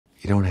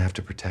You don't have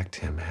to protect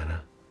him,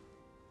 Hannah.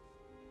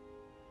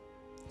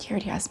 He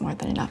already has more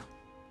than enough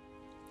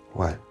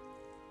What?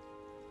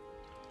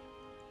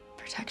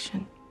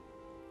 protection.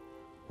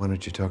 Why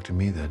don't you talk to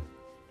me then?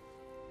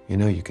 You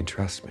know you can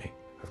trust me.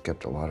 I've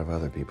kept a lot of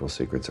other people's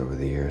secrets over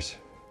the years.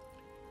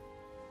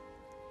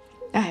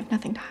 I have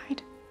nothing to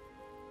hide.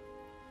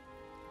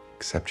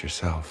 Except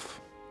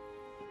yourself.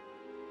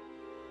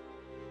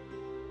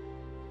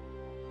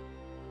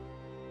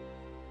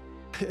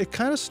 It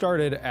kind of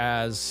started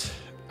as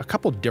a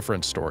couple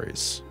different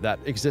stories that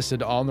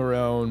existed on their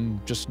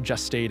own, just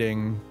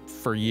gestating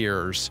for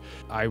years.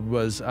 I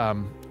was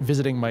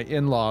visiting my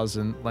in-laws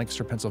in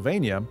Lancaster,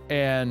 Pennsylvania,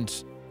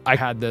 and I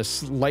had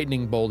this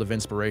lightning bolt of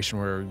inspiration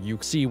where you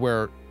see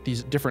where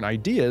these different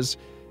ideas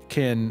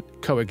can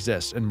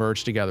coexist and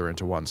merge together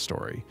into one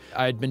story.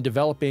 I'd been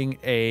developing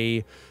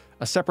a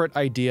separate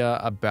idea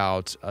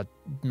about a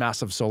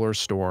massive solar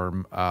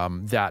storm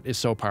that is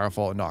so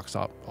powerful it knocks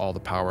out all the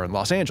power in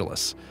Los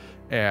Angeles.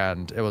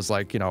 And it was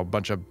like, you know, a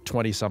bunch of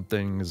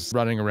 20-somethings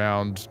running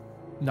around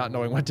not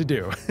knowing what to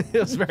do. It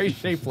was very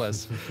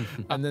shapeless.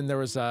 And then there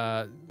was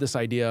this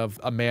idea of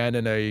a man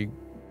in a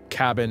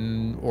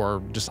cabin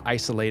or just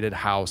isolated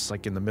house,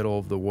 like in the middle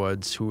of the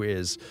woods, who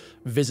is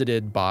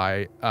visited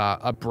by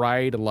a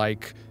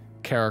bride-like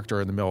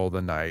character in the middle of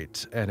the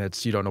night.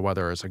 And you don't know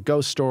whether it's a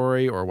ghost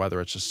story or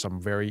whether it's just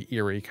some very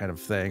eerie kind of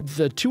thing.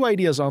 The two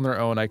ideas on their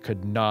own I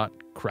could not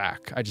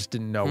crack. I just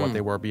didn't know what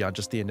they were beyond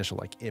just the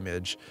initial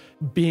image.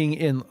 Being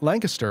in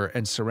Lancaster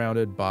and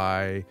surrounded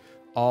by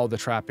all the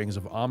trappings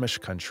of Amish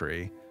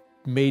country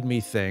made me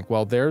think,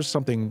 well, there's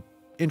something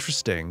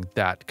interesting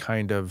that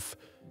kind of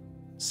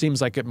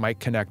seems like it might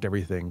connect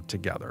everything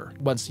together.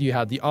 Once you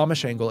had the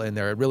Amish angle in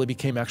there, it really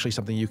became actually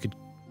something you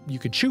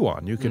could chew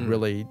on. You could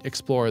really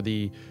explore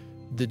the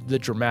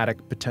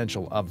dramatic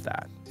potential of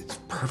that. It's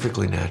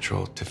perfectly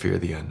natural to fear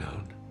the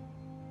unknown.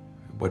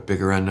 What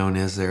bigger unknown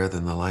is there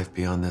than the life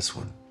beyond this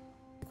one?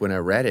 When I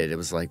read it, it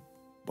was like,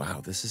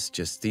 wow,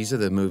 these are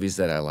the movies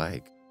that I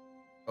like.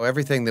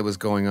 Everything that was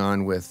going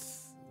on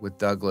with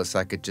Douglas,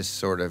 I could just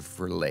sort of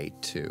relate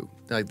to.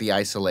 Like the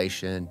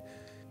isolation,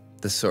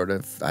 the sort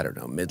of, I don't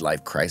know,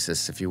 midlife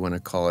crisis, if you want to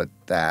call it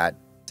that.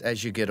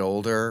 As you get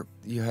older,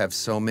 you have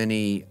so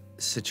many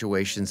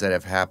situations that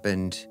have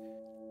happened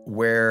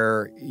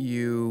where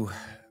you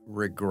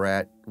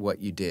regret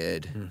what you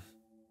did.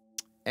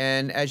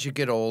 And as you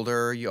get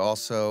older, you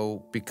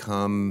also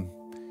become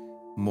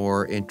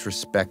more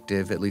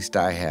introspective, at least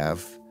I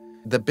have.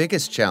 The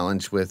biggest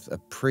challenge with a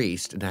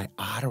priest, and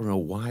I don't know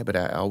why, but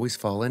I always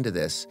fall into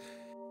this.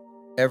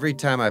 Every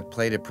time I've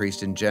played a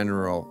priest in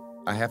general,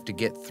 I have to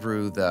get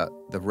through the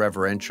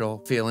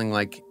reverential, feeling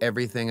like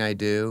everything I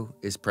do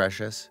is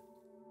precious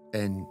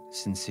and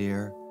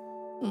sincere,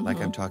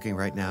 like I'm talking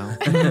right now.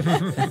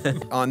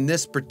 On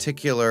this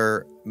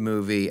particular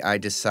movie, I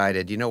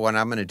decided, you know what,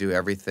 I'm going to do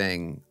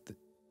everything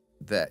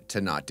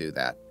to not do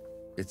that.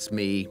 It's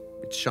me,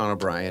 it's Sean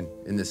O'Brien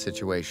in this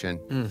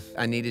situation.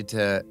 I needed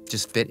to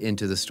just fit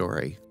into the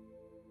story.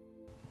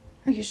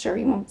 Are you sure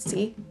you won't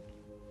see?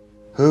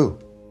 Who?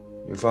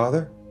 Your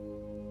father?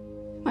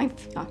 My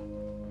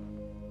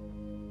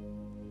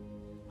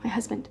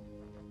husband.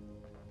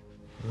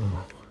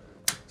 Oh,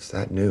 is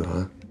that new,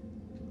 huh?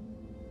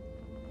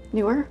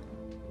 Newer?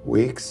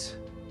 Weeks?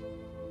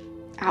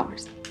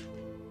 Hours.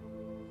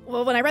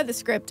 Well, when I read the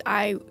script,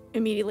 I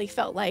immediately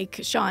felt like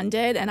Sean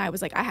did, and I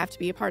was like, I have to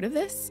be a part of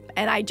this.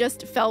 And I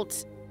just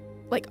felt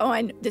like,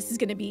 this is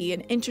going to be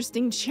an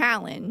interesting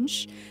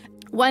challenge.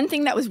 One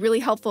thing that was really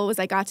helpful was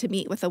I got to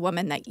meet with a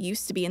woman that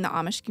used to be in the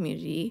Amish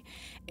community,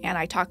 and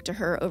I talked to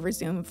her over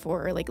Zoom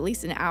for at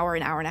least an hour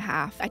and a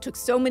half. I took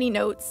so many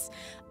notes.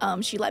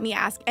 She let me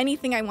ask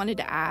anything I wanted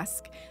to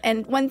ask.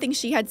 And one thing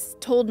she had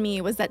told me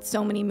was that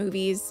so many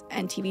movies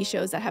and TV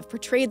shows that have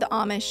portrayed the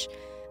Amish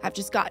have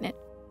just gotten it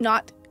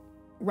not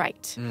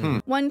right.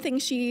 One thing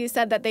she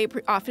said that they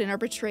often are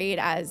portrayed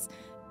as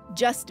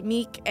just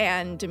meek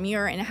and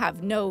demure and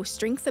have no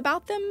strength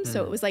about them.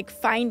 So it was like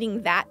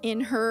finding that in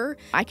her.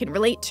 I can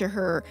relate to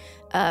her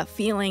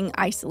feeling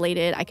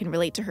isolated. I can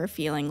relate to her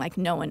feeling like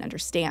no one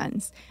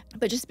understands.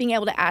 But just being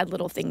able to add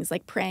little things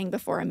like praying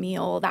before a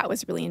meal, that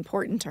was really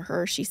important to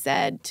her, she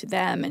said to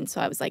them. And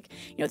so I was like,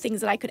 things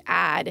that I could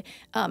add.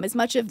 As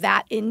much of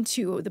that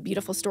into the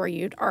beautiful story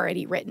you'd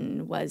already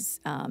written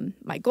was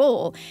my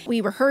goal.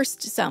 We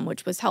rehearsed some,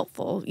 which was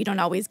helpful. You don't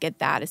always get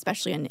that,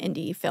 especially in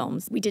indie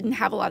films. We didn't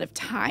have a lot of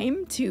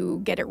time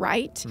to get it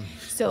right.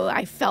 So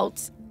I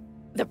felt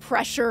the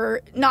pressure,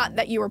 not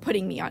that you were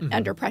putting me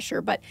under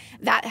pressure, but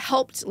that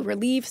helped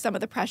relieve some of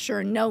the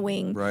pressure,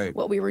 knowing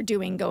what we were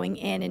doing going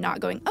in and not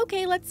going,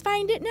 okay, let's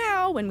find it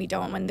now, when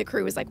the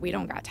crew was like, we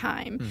don't got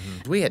time.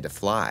 We had to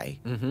fly.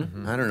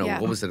 I don't know,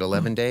 what was it,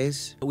 11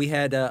 days? We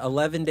had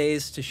 11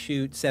 days to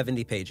shoot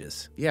 70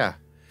 pages. Yeah.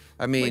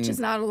 I mean, which is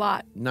not a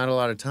lot. Not a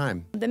lot of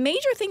time. The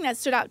major thing that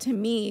stood out to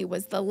me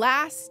was the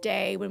last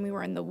day when we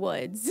were in the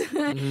woods.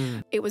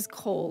 It was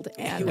cold.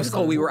 And it was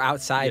cold. We were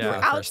outside. We were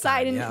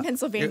outside in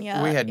Pennsylvania.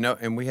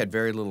 We had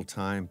very little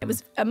time. It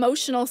was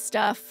emotional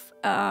stuff,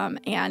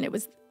 and it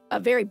was a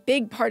very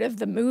big part of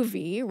the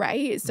movie,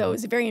 right? So it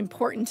was very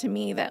important to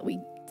me that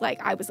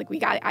I was like,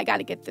 I got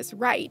to get this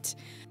right.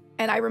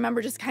 And I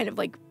remember just kind of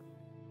like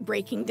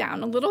breaking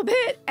down a little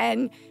bit,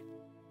 and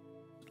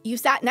you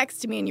sat next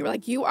to me and you were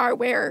like, you are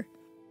where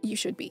you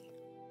should be.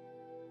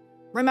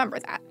 Remember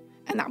that.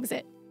 And that was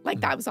it.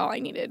 Like, that was all I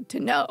needed to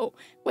know,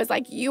 was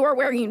like, you are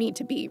where you need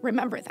to be.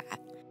 Remember that.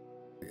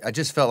 I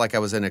just felt like I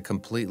was in a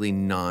completely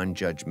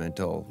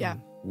non-judgmental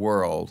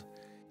world,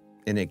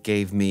 and it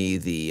gave me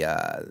the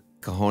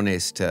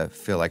cojones to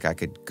feel like I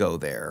could go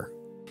there.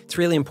 It's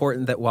really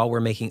important that while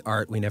we're making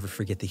art, we never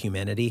forget the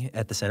humanity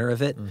at the center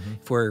of it.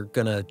 If we're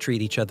going to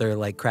treat each other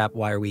like crap,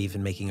 why are we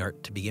even making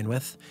art to begin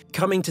with?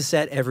 Coming to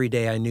set every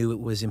day, I knew it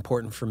was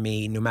important for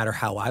me, no matter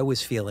how I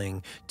was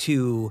feeling,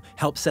 to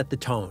help set the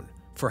tone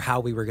for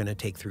how we were going to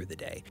take through the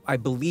day. I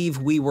believe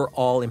we were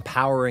all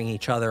empowering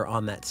each other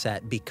on that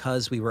set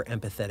because we were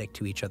empathetic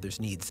to each other's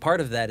needs. Part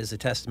of that is a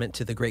testament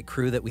to the great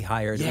crew that we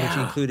hired, which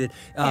included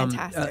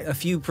a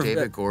few...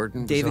 David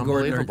Gordon,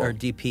 our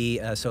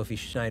DP, Sophie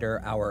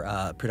Schneider,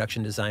 our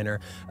production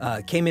designer,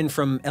 came in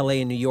from LA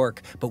and New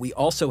York, but we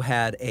also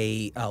had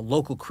a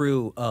local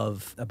crew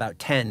of about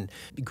 10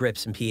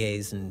 grips and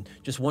PAs and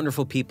just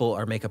wonderful people,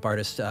 our makeup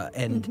artists,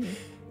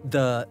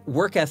 the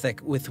work ethic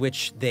with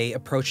which they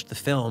approached the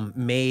film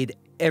made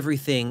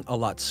everything a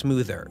lot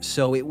smoother.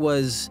 So it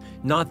was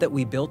not that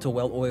we built a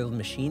well-oiled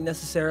machine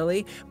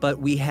necessarily, but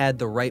we had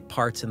the right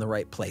parts in the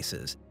right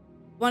places.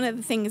 One of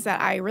the things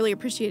that I really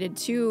appreciated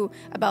too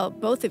about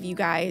both of you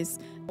guys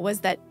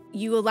was that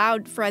you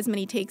allowed for as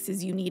many takes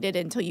as you needed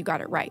until you got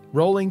it right.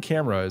 Rolling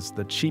camera is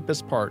the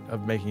cheapest part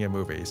of making a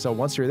movie. So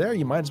once you're there,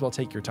 you might as well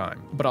take your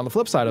time. But on the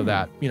flip side of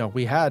that,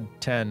 we had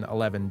 10,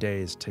 11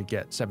 days to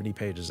get 70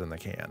 pages in the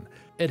can.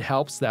 It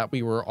helps that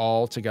we were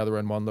all together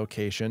in one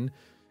location.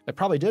 It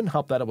probably didn't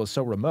help that it was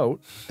so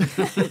remote.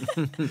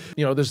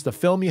 There's the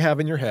film you have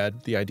in your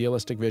head, the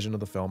idealistic vision of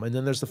the film, and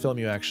then there's the film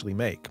you actually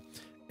make.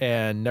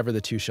 And never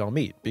the two shall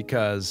meet,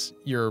 because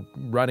you're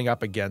running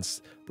up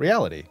against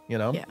reality,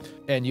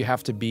 and you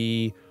have to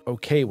be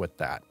okay with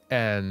that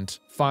and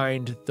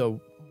find the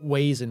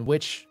ways in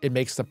which it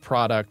makes the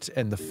product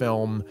and the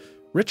film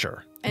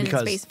richer. And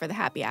space for the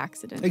happy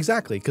accident.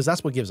 Exactly, because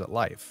that's what gives it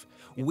life.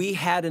 We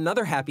had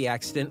another happy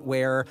accident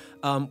where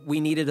we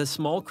needed a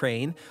small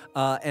crane,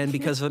 and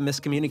because of a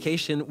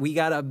miscommunication, we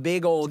got a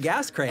big old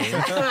gas crane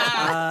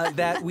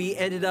that we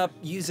ended up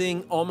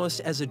using almost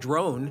as a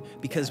drone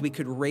because we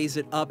could raise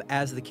it up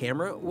as the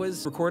camera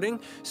was recording.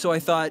 So I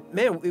thought,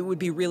 man, it would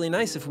be really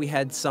nice if we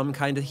had some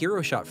kind of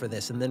hero shot for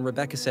this. And then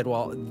Rebekah said,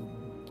 well,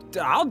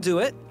 I'll do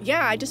it.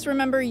 Yeah, I just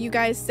remember you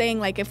guys saying,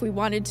 like, if we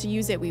wanted to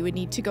use it, we would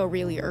need to go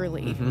really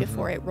early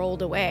before it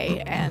rolled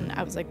away. And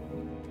I was like,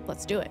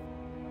 let's do it.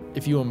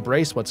 If you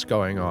embrace what's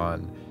going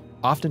on,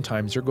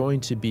 oftentimes you're going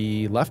to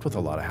be left with a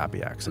lot of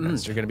happy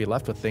accidents. You're going to be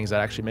left with things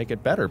that actually make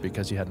it better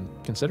because you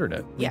hadn't considered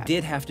it. We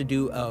did have to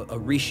do a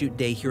reshoot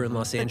day here in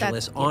Los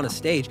Angeles on a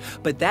stage,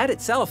 but that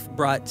itself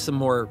brought some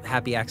more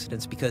happy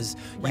accidents because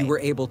you were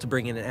able to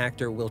bring in an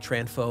actor, Will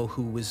Tranfo,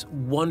 who was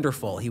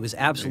wonderful. He was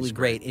absolutely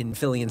great in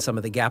filling in some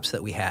of the gaps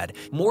that we had.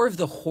 More of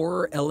the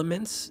horror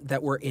elements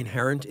that were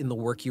inherent in the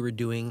work you were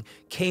doing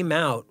came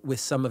out with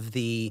some of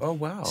the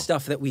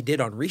stuff that we did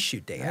on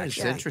reshoot day. That's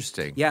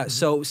interesting. Yeah,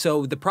 so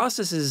the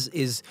process is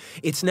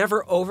it's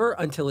never over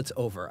until it's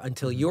over,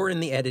 until you're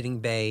in the editing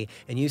bay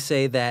and you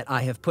say that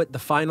I have put the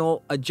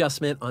final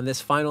adjustment on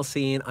this final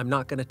scene, I'm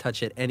not going to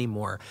touch it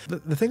anymore.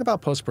 The thing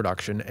about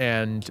post-production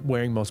and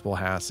wearing multiple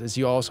hats is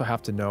you also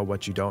have to know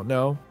what you don't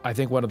know. I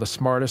think one of the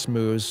smartest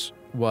moves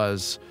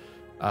was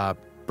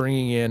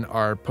bringing in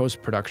our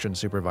post-production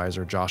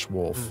supervisor, Josh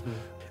Wolf.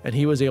 And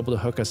he was able to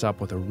hook us up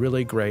with a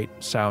really great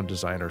sound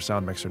designer,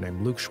 sound mixer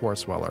named Luke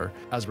Schwartzweller.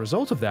 As a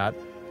result of that,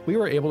 we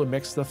were able to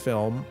mix the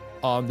film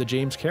on the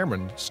James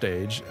Cameron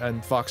stage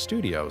and Fox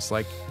Studios.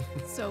 Like,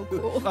 so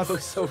cool.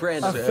 So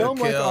random. A film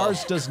like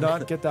ours does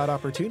not get that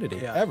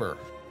opportunity ever.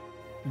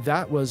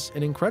 That was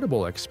an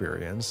incredible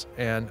experience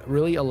and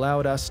really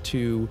allowed us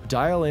to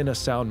dial in a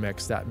sound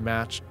mix that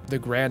matched the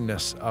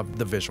grandness of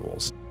the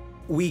visuals.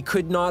 We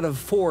could not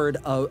afford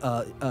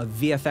a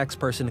VFX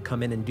person to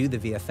come in and do the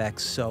VFX,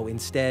 so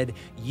instead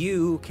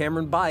you,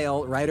 Cameron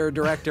Beyl, writer,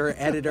 director,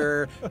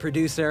 editor,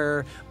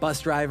 producer,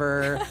 bus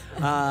driver,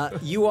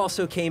 you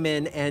also came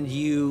in and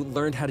you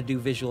learned how to do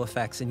visual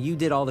effects, and you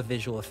did all the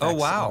visual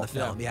effects on the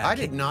film. Yeah, I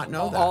did not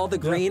know that. All the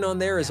green on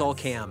there is all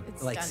Cam,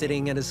 like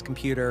sitting at his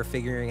computer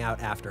figuring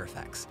out After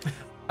Effects.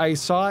 I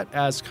saw it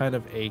as kind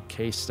of a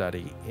case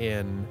study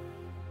in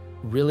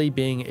really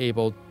being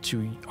able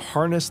to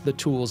harness the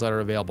tools that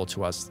are available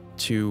to us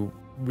to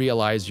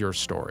realize your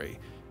story,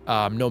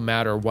 no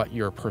matter what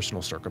your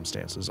personal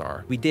circumstances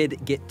are. We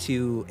did get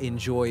to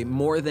enjoy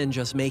more than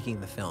just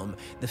making the film.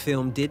 The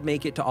film did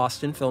make it to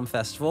Austin Film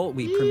Festival.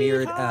 We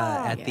premiered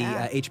at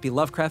the H.P.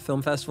 Lovecraft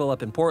Film Festival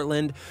up in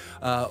Portland.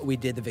 We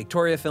did the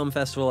Victoria Film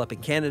Festival up in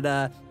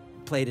Canada,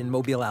 played in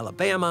Mobile,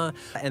 Alabama,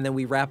 and then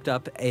we wrapped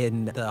up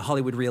in the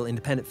Hollywood Reel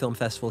Independent Film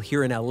Festival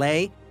here in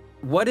L.A.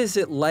 What is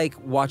it like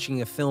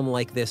watching a film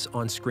like this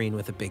on screen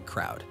with a big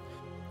crowd?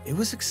 it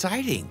was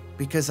exciting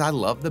because I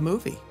love the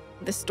movie.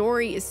 The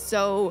story is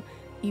so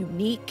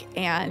unique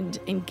and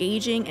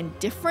engaging and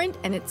different,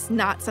 and it's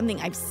not something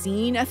I've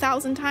seen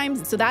 1,000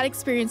 times. So that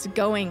experience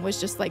going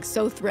was just like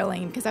so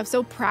thrilling because I'm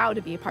so proud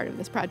to be a part of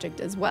this project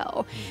as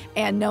well.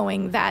 And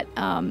knowing that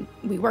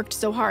we worked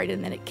so hard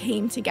and then it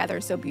came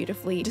together so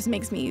beautifully just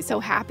makes me so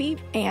happy.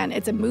 And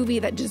it's a movie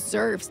that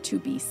deserves to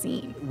be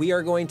seen. We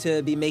are going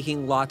to be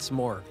making lots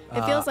more.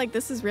 It feels like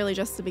this is really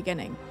just the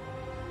beginning.